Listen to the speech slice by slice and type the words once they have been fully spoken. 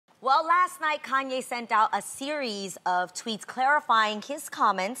Well, last night, Kanye sent out a series of tweets clarifying his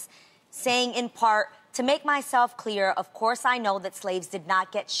comments, saying in part, "To make myself clear, of course I know that slaves did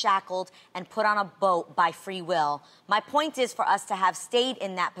not get shackled and put on a boat by free will. My point is for us to have stayed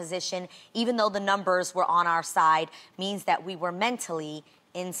in that position, even though the numbers were on our side, means that we were mentally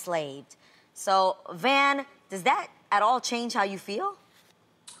enslaved." So, Van, does that at all change how you feel?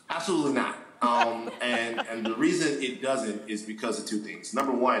 Absolutely not. And the reason it doesn't is because of two things.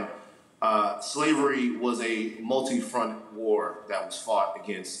 Number one, slavery was a multi-front war that was fought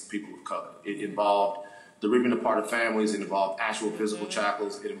against people of color. It involved the ripping apart of families. It involved actual physical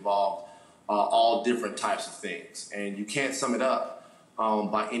shackles. It involved all different types of things. And you can't sum it up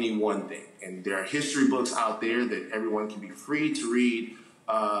by any one thing. And there are history books out there that everyone can be free to read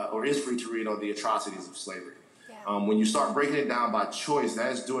or is free to read on the atrocities of slavery. When you start breaking it down by choice,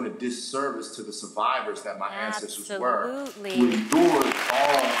 that is doing a disservice to the survivors that my ancestors were, who endured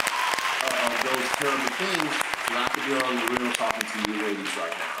all of those terrible things. And I could be on the real talking to you ladies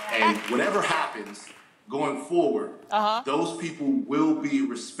right now. And whatever happens going forward, those people will be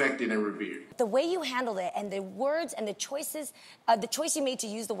respected and revered. The way you handled it and the words and the choices, the choice you made to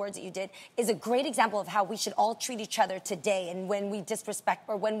use the words that you did is a great example of how we should all treat each other today and when we disrespect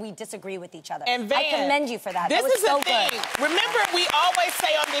or when we disagree with each other. And Van, I commend you for that. This that was is so the thing. Good. Remember, we always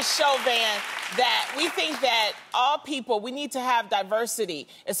say on this show, Van, that we think that all people, we need to have diversity,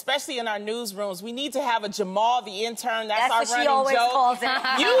 especially in our newsrooms. We need to have a Jamal the intern. That's our what running she always joke. calls it.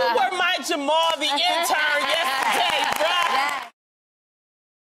 You were my Jamal the intern yesterday, bruh.